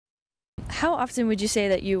How often would you say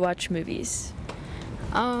that you watch movies?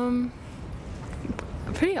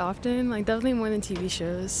 Pretty often, like definitely more than TV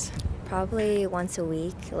shows. Probably once a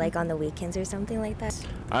week, like on the weekends or something like that.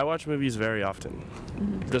 I watch movies very often,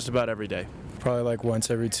 just about every day. Probably like once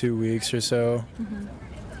every 2 weeks or so.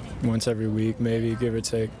 Once every week, maybe, give or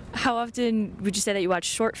take. How often would you say that you watch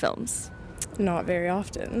short films? Not very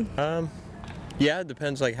often. Yeah, it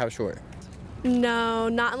depends like how short. No,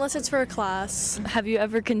 not unless it's for a class. Have you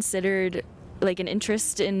ever considered like an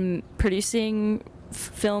interest in producing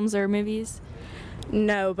films or movies?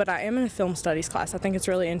 No, but I am in a film studies class. I think it's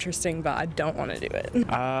really interesting, but I don't want to do it.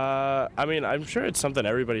 I mean, I'm sure it's something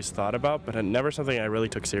everybody's thought about, but never something I really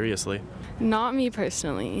took seriously. Not me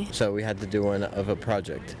personally. So we had to do one of a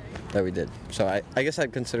project that we did. So I guess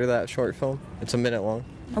I'd consider that a short film. It's a minute long.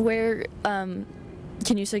 Where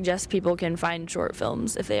can you suggest people can find short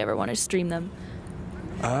films if they ever want to stream them?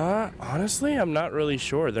 Honestly, I'm not really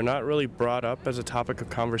sure. They're not really brought up as a topic of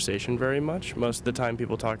conversation very much. Most of the time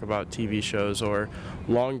people talk about TV shows or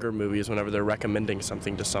longer movies whenever they're recommending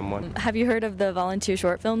something to someone. Have you heard of the Volunteer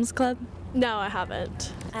Short Films Club? No, I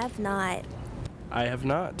haven't. I have not. I have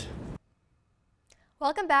not.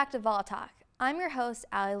 Welcome back to Vol Talk. I'm your host,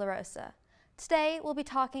 Ali La Rosa. Today, we'll be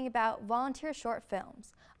talking about Volunteer Short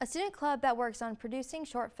Films, a student club that works on producing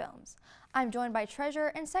short films. I'm joined by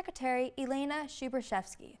Treasurer and Secretary Elaina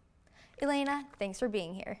Przybyszewski. Elaina, thanks for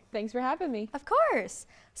being here. Thanks for having me. Of course.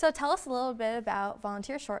 So tell us a little bit about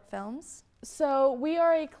Volunteer Short Films. So we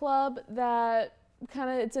are a club that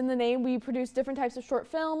it's in the name. We produce different types of short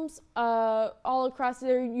films all across.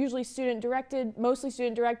 They're usually student directed, mostly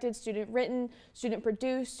student directed, student written, student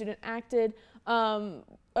produced, student acted.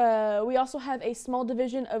 We also have a small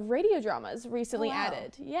division of radio dramas recently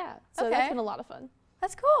added. Yeah, so that's been a lot of fun.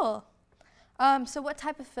 That's cool. So what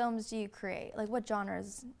type of films do you create? Like what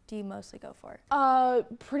genres do you mostly go for?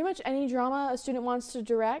 Pretty much any drama a student wants to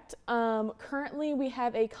direct. Currently we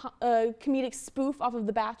have a comedic spoof off of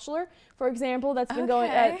The Bachelor, for example, that's been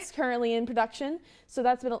going, that's currently in production. So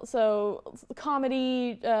that's been,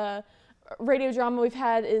 comedy, radio drama we've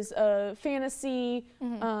had is fantasy.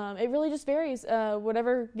 It really just varies,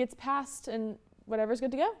 whatever gets passed and whatever's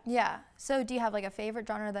good to go. Yeah, so do you have like a favorite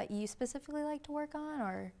genre that you specifically like to work on,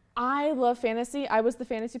 or? I love fantasy. I was the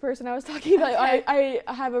fantasy person I was talking about. I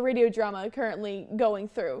have a radio drama currently going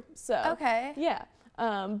through, so yeah.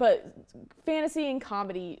 But fantasy and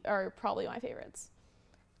comedy are probably my favorites.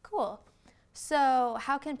 Cool. So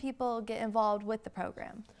how can people get involved with the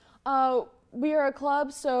program? We are a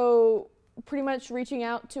club, so pretty much reaching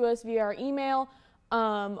out to us via our email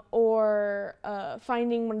or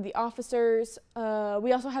finding one of the officers.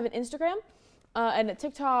 We also have an Instagram. And a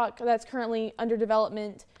TikTok that's currently under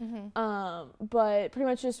development, but pretty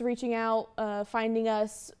much just reaching out, finding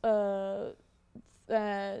us,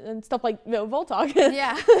 and stuff like Vol Talk.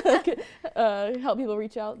 Yeah. Help people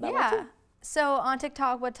reach out that way too. So on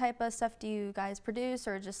TikTok, what type of stuff do you guys produce,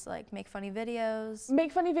 or just like make funny videos?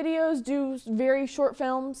 Make funny videos, do very short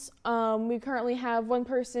films. We currently have one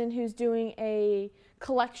person who's doing a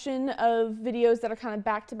collection of videos that are kind of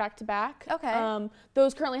back to back to back. Okay.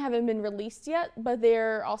 Those currently haven't been released yet, but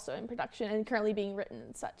they're also in production and currently being written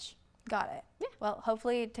and such. Got it. Yeah. Well,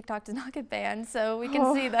 hopefully TikTok does not get banned, so we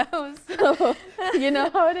can see those. You know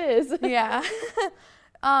how it is. Yeah.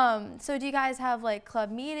 So do you guys have like club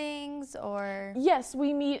meetings, or? Yes,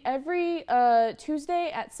 we meet every Tuesday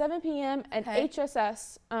at 7 p.m. at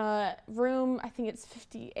HSS room, I think it's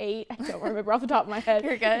 58. I don't remember off the top of my head.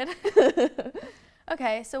 You're good.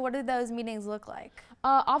 Okay, so what do those meetings look like?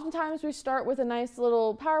 Oftentimes we start with a nice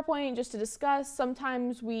little PowerPoint just to discuss.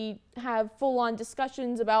 Sometimes we have full-on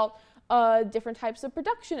discussions about different types of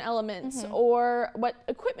production elements or what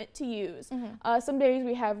equipment to use. Some days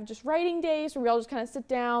we have just writing days where we all just kind of sit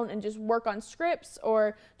down and just work on scripts,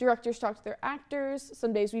 or directors talk to their actors.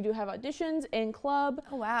 Some days we do have auditions in club.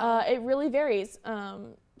 Oh, wow. It really varies.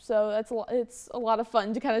 So it's a lot of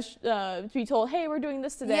fun to kind of be told, hey, we're doing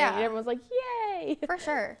this today. Yeah. And everyone's like, yay. For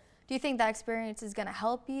sure. Do you think that experience is going to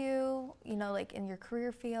help you, like in your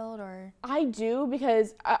career field, or? I do,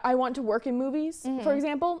 because I want to work in movies, for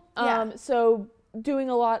example. Yeah. So doing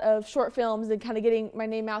a lot of short films and kind of getting my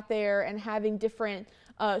name out there and having different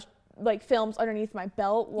like films underneath my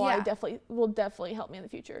belt will definitely help me in the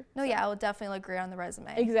future. No, yeah, it will definitely look great on the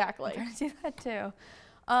resume. Exactly. I'm trying to do that too.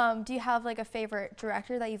 Do you have like a favorite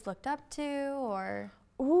director that you've looked up to, or?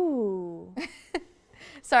 Ooh.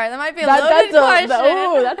 Sorry, that might be a loaded question.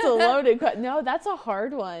 That's a loaded question. No, that's a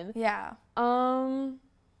hard one. Yeah.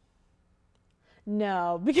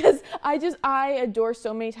 No, because I adore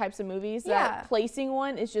so many types of movies that placing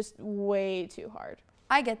one is just way too hard.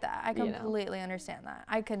 I get that. I completely understand that.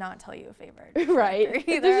 I could not tell you a favorite. Right.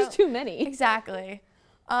 There's just too many. Exactly.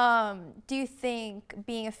 Do you think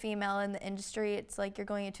being a female in the industry, it's like you're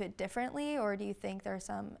going into it differently, or do you think there are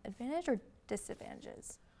some advantage or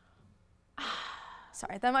disadvantages?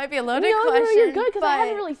 Sorry, that might be a loaded question. No, you're good, because I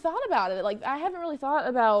haven't really thought about it. Like, I haven't really thought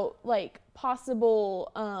about, like,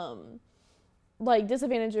 possible, like,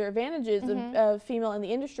 disadvantages or advantages of female in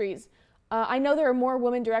the industries. I know there are more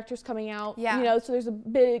women directors coming out. Yeah. You know, so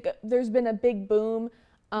there's been a big boom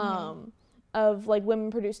of, like,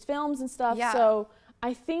 women-produced films and stuff. Yeah. So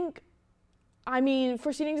I think, I mean,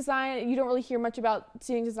 for seating design, you don't really hear much about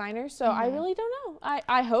seating designers, so I really don't know.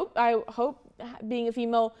 I hope being a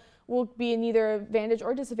female will be in either advantage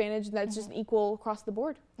or disadvantage, and that's just equal across the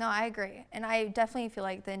board. No, I agree. And I definitely feel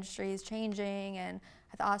like the industry is changing, and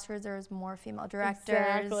at the Oscars there's more female directors.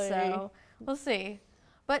 Exactly. So we'll see.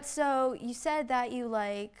 But so you said that you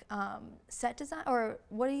like set design, or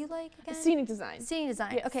what do you like again? Scenic design. Scenic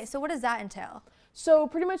design. Yes. Okay, so what does that entail? So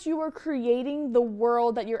pretty much you are creating the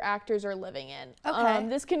world that your actors are living in. Okay.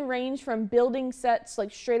 This can range from building sets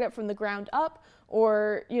like straight up from the ground up,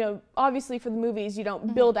 or, you know, obviously for the movies you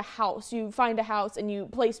don't build a house. You find a house and you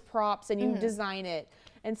place props and you design it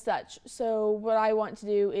and such. So what I want to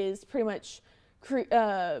do is pretty much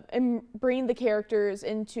bring the characters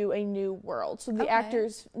into a new world, so the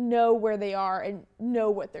actors know where they are and know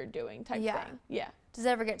what they're doing type thing. Yeah. Does it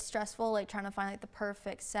ever get stressful, like trying to find like the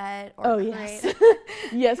perfect set or yes.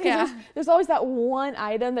 Yes, because there's always that one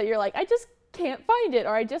item that you're like, I just can't find it,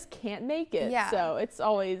 or I just can't make it. Yeah. So it's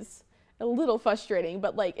always a little frustrating,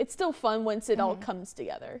 but like it's still fun once it all comes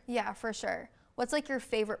together. Yeah, for sure. What's like your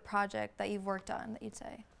favorite project that you've worked on that you'd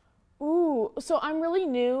say? Ooh, so I'm really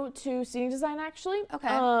new to scenic design actually.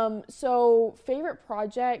 Okay. So favorite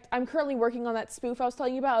project, I'm currently working on that spoof I was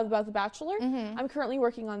telling you about The Bachelor. I'm currently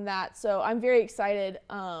working on that, so I'm very excited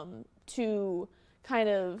to kind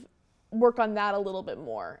of work on that a little bit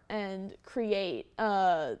more and create,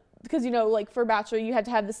 because, you know, like for Bachelor you had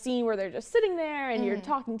to have the scene where they're just sitting there and you're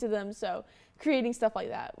talking to them, so creating stuff like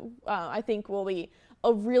that I think will be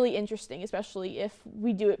really interesting, especially if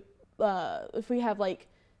we do it, if we have like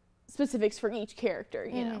specifics for each character,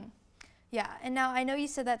 you know. Yeah, and now I know you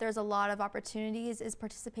said that there's a lot of opportunities. Is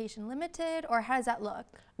participation limited, or how does that look?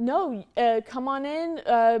 No, come on in,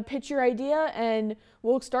 pitch your idea, and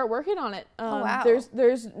we'll start working on it. Oh, wow.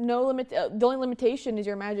 There's no limit. The only limitation is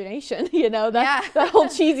your imagination. You know, that whole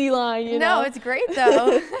cheesy line. You know, no, it's great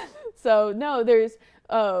though. So no, there's.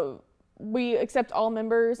 We accept all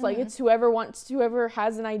members. Like it's whoever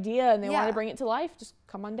has an idea and they want to bring it to life, just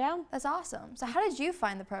come on down. That's awesome. So how did you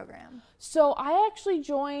find the program? So I actually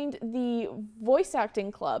joined the voice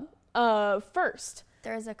acting club first.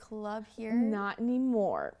 There's a club here? Not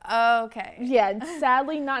anymore. Okay. Yeah,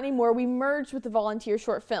 sadly not anymore. We merged with the volunteer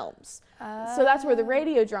short films. So that's where the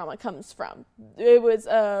radio drama comes from. It was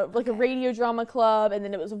like a radio drama club, and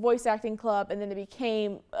then it was a voice acting club, and then it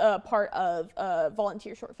became part of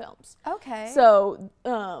volunteer short films. Okay. So,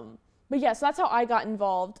 but yeah, so that's how I got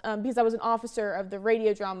involved, because I was an officer of the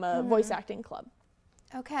radio drama voice acting club.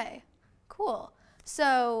 Okay, cool.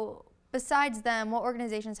 So besides them, what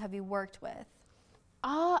organizations have you worked with?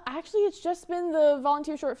 Actually, it's just been the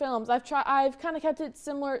volunteer short films. I've kind of kept it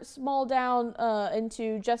small down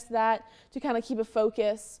into just that to kind of keep a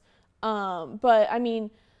focus. But I mean,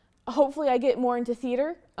 hopefully I get more into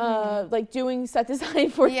theater, like doing set design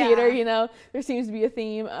for theater, you know, there seems to be a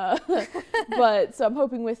theme. But so I'm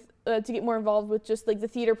hoping to get more involved with just like the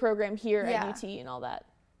theater program here at UT and all that.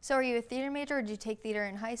 So are you a theater major, or did you take theater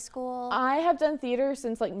in high school? I have done theater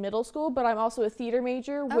since like middle school, but I'm also a theater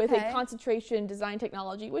major with a concentration in design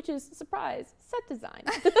technology, which is, surprise, set design.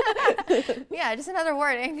 Yeah, just another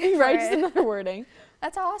wording. Right, just another wording.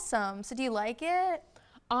 That's awesome. So do you like it?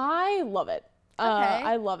 I love it.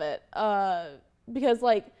 I love it because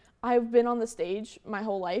like I've been on the stage my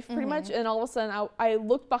whole life pretty much, and all of a sudden I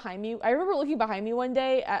looked behind me. I remember looking behind me one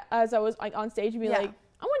day as I was like on stage and be like,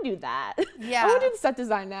 I want to do that. Yeah. I want to do the set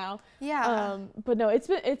design now. Yeah. But no, it's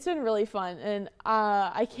been really fun, and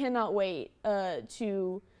I cannot wait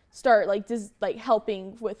to start like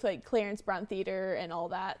helping with like Clarence Brown Theater and all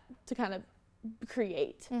that to kind of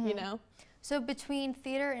create, you know. So between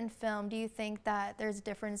theater and film, do you think that there's a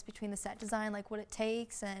difference between the set design, like what it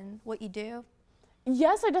takes and what you do?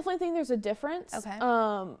 Yes, I definitely think there's a difference.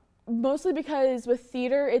 Okay. Mostly because with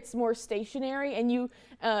theater it's more stationary, and you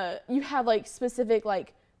have like specific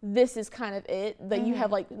like this is kind of it, that you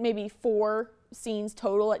have like maybe 4 scenes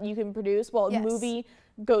total that you can produce, while a movie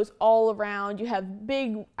goes all around. You have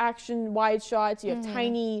big action wide shots, you have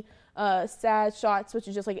tiny sad shots, which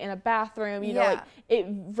is just like in a bathroom. You know, like it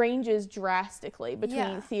ranges drastically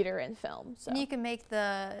between theater and film. So. And you can make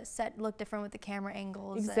the set look different with the camera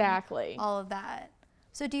angles. Exactly. And all of that.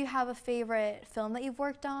 So do you have a favorite film that you've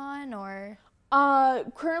worked on, or?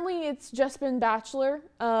 Currently it's just been Bachelor,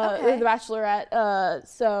 or The Bachelorette.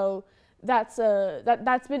 So that's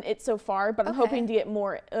been it so far, but I'm hoping to get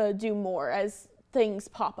more, do more as things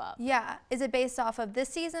pop up. Yeah. Is it based off of this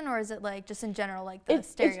season, or is it like just in general, like the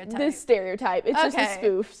stereotype? It's this stereotype. It's just a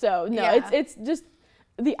spoof. So no, it's just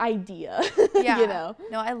the idea. Yeah. You know.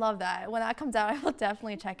 No, I love that. When that comes out, I will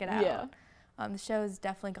definitely check it out. Yeah. The show's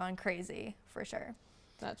definitely gone crazy for sure.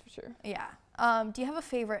 That's for sure. Yeah. Do you have a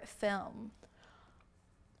favorite film?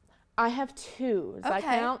 I have two. Does that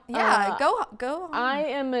count? Yeah, go on. I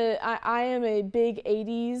am a big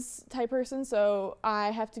 80s type person, so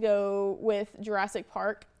I have to go with Jurassic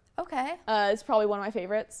Park. Okay. It's probably one of my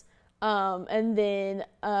favorites. And then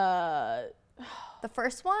the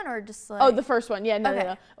first one, or just like? Oh, the first one. Yeah,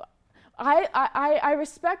 no. I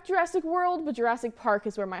respect Jurassic World, but Jurassic Park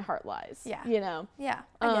is where my heart lies. Yeah. You know? Yeah,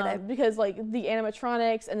 I get it. Because like the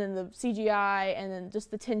animatronics and then the CGI and then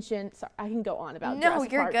just the tension. Sorry, I can go on about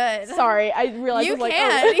Jurassic Park. No, you're good. Sorry, I realized you I was like,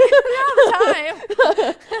 can. You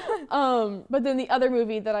have time. But then the other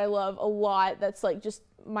movie that I love a lot that's like just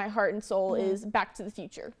my heart and soul is Back to the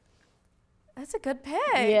Future. That's a good pick.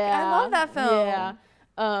 Yeah. I love that film. Yeah.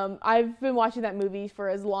 I've been watching that movie for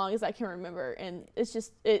as long as I can remember, and it's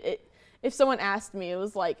just if someone asked me, it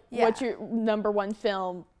was like, what's your #1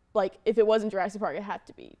 film? Like, if it wasn't Jurassic Park, it'd have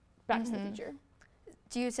to be Back to the Future.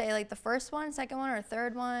 Do you say like the first one, second one, or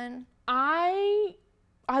third one? I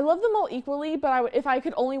love them all equally, but if I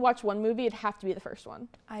could only watch one movie, it'd have to be the first one.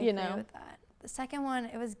 I agree with that. The second one,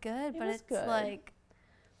 it was good, but it's like,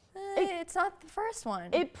 it's not the first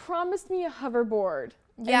one. It promised me a hoverboard.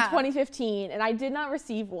 In 2015, and I did not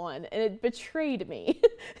receive one, and it betrayed me.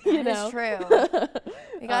 You know? That's true.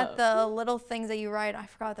 You got the little things that you ride. I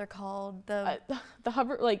forgot what they're called. The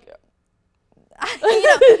hover, like. You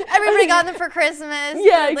know, everybody got them for Christmas.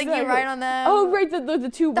 Yeah, like you ride on them. Oh, right, the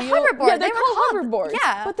two wheel. Hoverboard. Yeah, they're called hoverboards.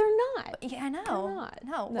 Yeah, but they're not. Yeah, I know. They're not.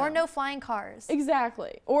 No, or no flying cars.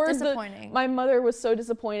 Exactly. Or disappointing. My mother was so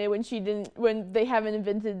disappointed when they haven't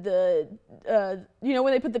invented the, you know,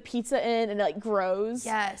 when they put the pizza in and it like grows.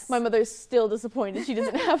 Yes. My mother's still disappointed she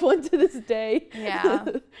doesn't have one to this day. Yeah.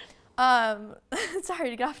 Sorry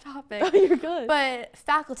to get off topic. Oh, you're good. But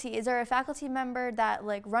faculty, is there a faculty member that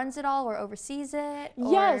like runs it all or oversees it?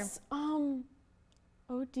 Yes. Oh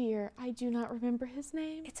dear, I do not remember his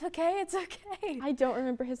name. It's okay. It's okay. I don't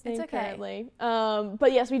remember his name currently.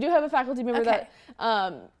 But yes, we do have a faculty member that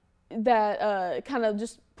kind of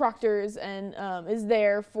just proctors and is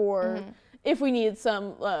there for if we need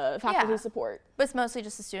some faculty support. But it's mostly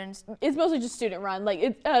just the students. It's mostly just student run.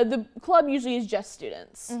 Like the club usually is just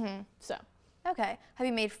students. So. Okay. Have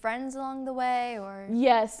you made friends along the way, or?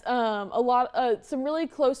 Yes, a lot. Some really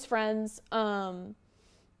close friends.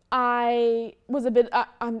 I was a bit.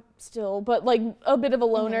 I'm still, but like a bit of a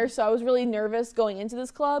loner. So I was really nervous going into this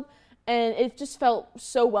club, and it just felt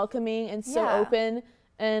so welcoming and so open.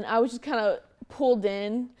 And I was just kind of pulled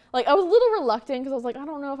in. Like I was a little reluctant because I was like, I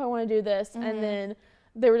don't know if I want to do this. And then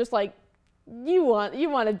they were just like, you want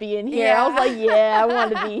to be in here. I was like, yeah, I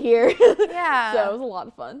want to be here. Yeah. So it was a lot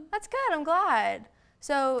of fun. That's good. I'm glad.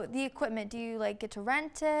 So the equipment, do you like get to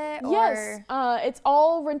rent it? Or? Yes, it's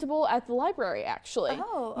all rentable at the library actually.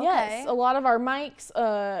 Oh, okay. Yes, a lot of our mics,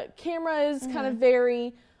 cameras kind of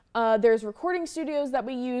vary. There's recording studios that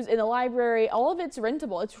we use in the library. All of it's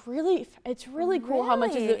rentable. It's really cool how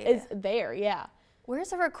much is there. Yeah. Where's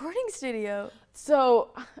the recording studio?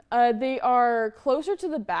 So they are closer to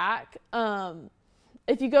the back.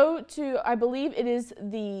 If you go to, I believe it is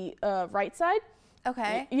the right side.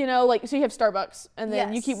 Okay. You know, like, so you have Starbucks, and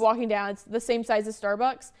then you keep walking down. It's the same size as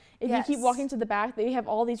Starbucks. If you keep walking to the back, they have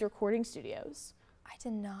all these recording studios. I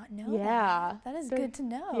did not know that. That is good to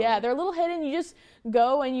know. Yeah, they're a little hidden. You just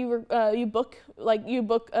go and you book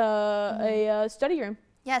a study room.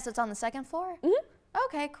 Yeah, so it's on the second floor?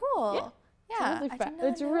 Okay, cool. Yeah,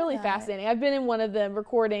 it's really fascinating. I've been in one of them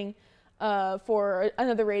recording for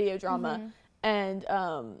another radio drama, and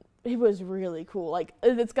it was really cool. Like,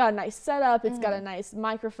 it's got a nice setup, it's got a nice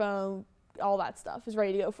microphone, all that stuff is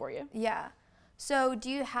ready to go for you. Yeah. So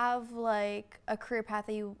do you have like a career path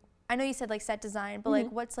that I know you said like set design, but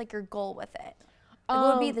like what's like your goal with it? Like,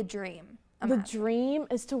 what would be the dream? The dream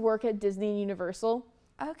is to work at Disney and Universal.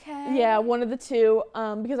 Okay. Yeah, one of the two,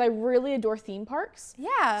 because I really adore theme parks.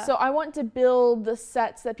 Yeah. So I want to build the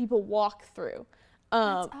sets that people walk through.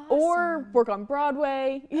 That's awesome. Or work on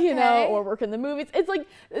Broadway, you know, or work in the movies. It's like,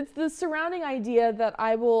 it's the surrounding idea that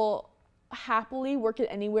I will happily work at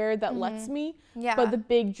anywhere that lets me. Yeah. But the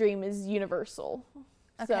big dream is Universal.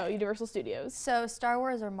 So Okay. Universal Studios. So Star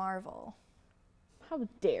Wars or Marvel? How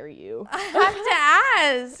dare you? I have to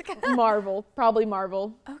ask. Marvel, probably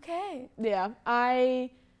Marvel. Okay. Yeah,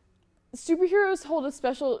 superheroes hold a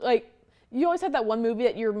special, like, you always had that one movie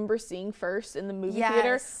that you remember seeing first in the movie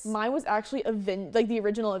theater. Yes. Mine was actually like the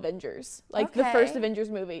original Avengers, like the first Okay. Avengers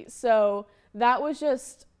movie. So that was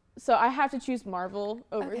just, so I have to choose Marvel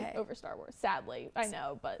Okay. over Star Wars. Sadly, I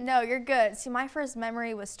know, but No, you're good. See, my first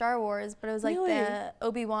memory was Star Wars, but it was like Really? the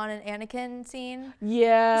Obi-Wan and Anakin scene.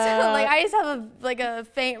 yeah. So like I just have a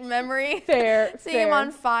faint memory. fair, Seeing him fair.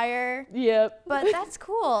 on fire. Yep. But that's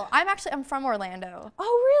cool. I'm from Orlando. Oh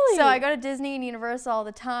really? So I go to Disney and Universal all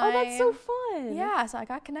the time. Oh, that's so fun. Yeah, so I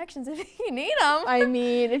got connections if you need them. I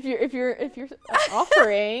mean, if you're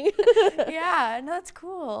offering. Yeah, no, that's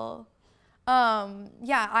cool.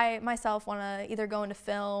 Yeah, I myself want to either go into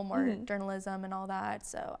film or journalism and all that.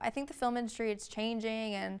 So I think the film industry, it's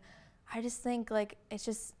changing, and I just think like it's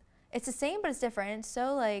the same, but it's different. It's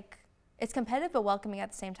so like it's competitive but welcoming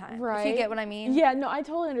at the same time. Right. If you get what I mean. Yeah, no, I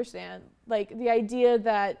totally understand. Like the idea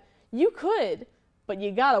that you could, but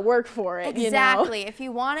you gotta work for it. Exactly. You know? If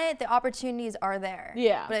you want it, the opportunities are there.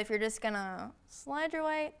 Yeah. But if you're just gonna slide your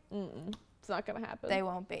way, It's not gonna happen. they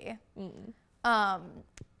won't be.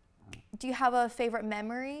 Do you have a favorite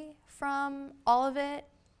memory from all of it?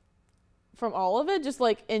 From all of it, just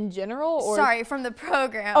like in general, or Sorry, from the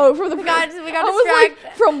program. Oh, from the we got I distracted. was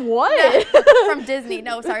like, from what? From Disney.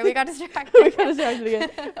 No, sorry, we got distracted. We got distracted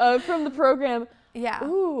again. From the program. Yeah.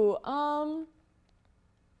 Ooh.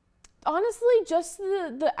 Honestly, just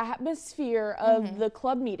the atmosphere of the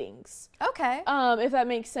club meetings. Okay. If that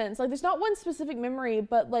makes sense. Like, there's not one specific memory,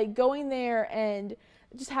 but like going there and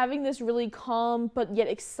just having this really calm but yet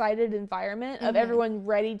excited environment of everyone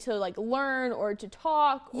ready to like learn or to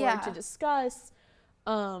talk or to discuss.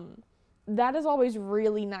 That is always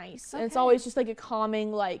really nice. And it's always just like a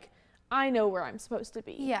calming, like, I know where I'm supposed to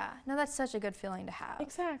be. Yeah. No, that's such a good feeling to have.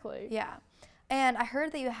 Exactly. Yeah. And I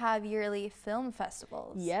heard that you have yearly film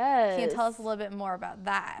festivals. Yes. Can you tell us a little bit more about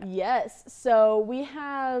that? Yes. So we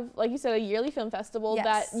have, like you said, a yearly film festival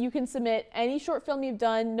that Yes. you can submit any short film you've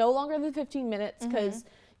done, no longer than 15 minutes, because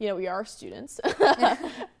you know we are students.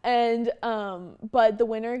 And but the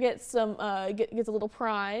winner gets some gets a little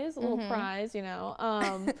prize, you know.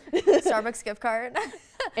 Starbucks gift card.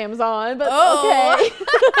 Amazon, but okay.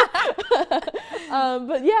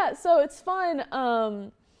 But yeah, so it's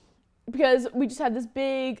fun. Because we just had this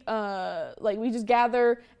big, like we just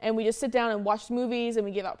gather and we just sit down and watch movies and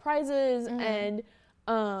we give out prizes and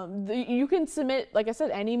you can submit, like I said,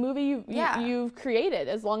 any movie you've created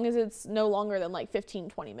as long as it's no longer than like 15,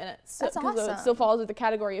 20 minutes. That's awesome. It still falls with the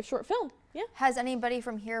category of short film. Yeah. Has anybody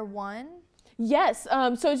from here won? Yes.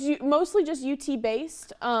 So it's mostly just UT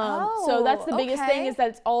based. So that's the biggest thing is that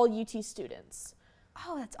it's all UT students.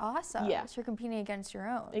 Oh, that's awesome. Yeah. So you're competing against your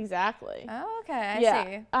own. Exactly. Oh, okay. I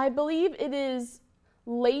see. I believe it is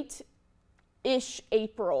late-ish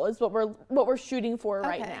April is what we're shooting for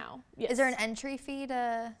right now. Yes. Is there an entry fee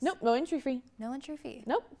to? Nope, no entry fee. No entry fee.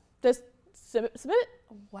 Nope. Just submit it.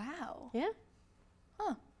 Wow. Yeah.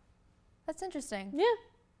 Huh. That's interesting. Yeah.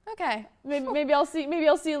 Okay. Maybe I'll see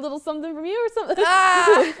a little something from you or something.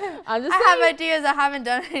 I'm just I saying. have ideas. I haven't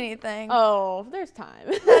done anything. Oh, there's time.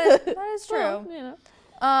 That is true. Well, you know.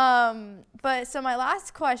 But so my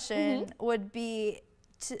last question would be,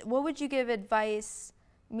 what would you give advice,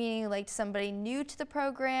 meaning like to somebody new to the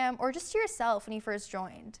program or just to yourself when you first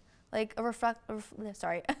joined? Like a reflection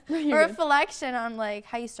on like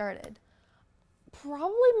how you started.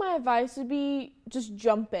 Probably my advice would be just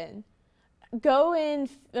jump in. Go in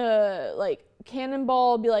like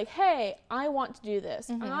cannonball, be like, hey, I want to do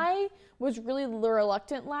this. I was really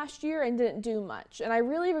reluctant last year and didn't do much. And I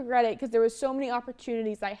really regret it because there was so many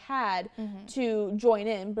opportunities I had to join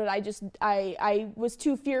in, but I was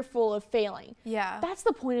too fearful of failing. Yeah. That's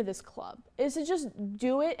the point of this club, is to just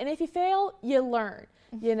do it. And if you fail, you learn.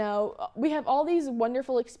 You know, we have all these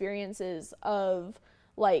wonderful experiences of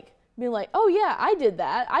like, being like, oh yeah, I did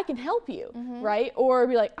that, I can help you, right? Or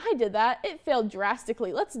be like, I did that, it failed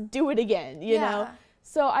drastically, let's do it again, you know?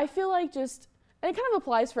 So I feel like just, and it kind of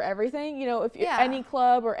applies for everything, you know, if you're any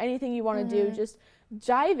club or anything you want to do, just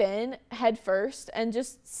dive in head first and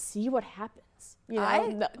just see what happens. You know?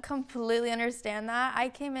 I completely understand that. I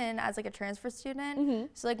came in as like a transfer student,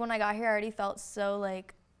 so like when I got here, I already felt so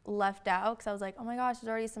like left out because I was like, oh my gosh, it's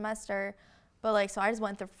already a semester. But like, so I just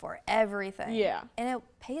went through for everything. Yeah. And it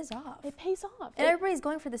pays off. It pays off. And everybody's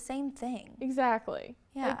going for the same thing. Exactly.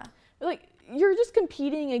 Yeah. Like you're just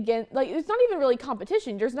competing against, like, it's not even really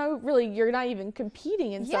competition. There's no really, you're not even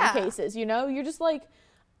competing in some cases, you know? You're just like,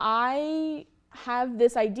 I have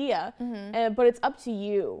this idea, but it's up to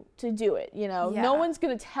you to do it, you know? No one's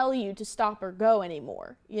gonna tell you to stop or go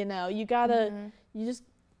anymore, you know? You gotta, you just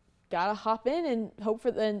gotta hop in and hope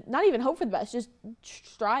for the, not even hope for the best, just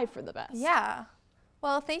strive for the best. Yeah.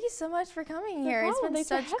 Well, thank you so much for coming here. It's been Thanks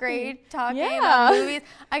such for great talking about movies.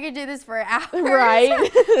 I could do this for hours. Right.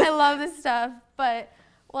 I love this stuff. But,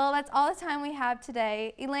 well, that's all the time we have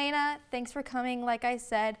today. Elaina, thanks for coming. Like I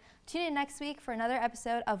said, tune in next week for another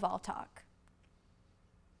episode of Vol Talk.